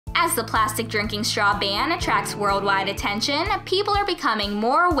As the plastic drinking straw ban attracts worldwide attention, people are becoming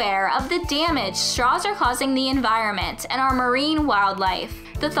more aware of the damage straws are causing the environment and our marine wildlife.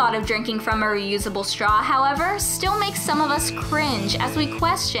 The thought of drinking from a reusable straw, however, still makes some of us cringe as we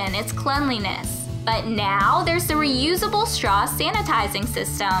question its cleanliness. But now there's the Reusable Straw Sanitizing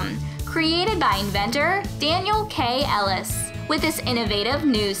System, created by inventor Daniel K. Ellis. With this innovative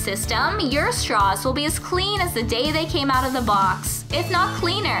new system, your straws will be as clean as the day they came out of the box, if not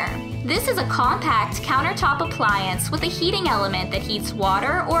cleaner. This is a compact countertop appliance with a heating element that heats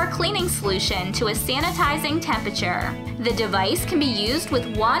water or a cleaning solution to a sanitizing temperature. The device can be used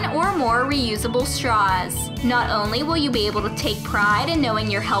with one or more reusable straws. Not only will you be able to take pride in knowing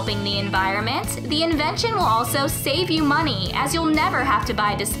you're helping the environment, the invention will also save you money, as you'll never have to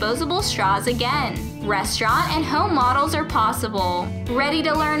buy disposable straws again. Restaurant and home models are possible. Ready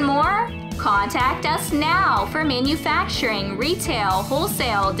to learn more? Contact us now for manufacturing, retail,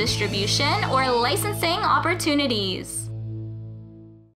 wholesale, distribution, or licensing opportunities.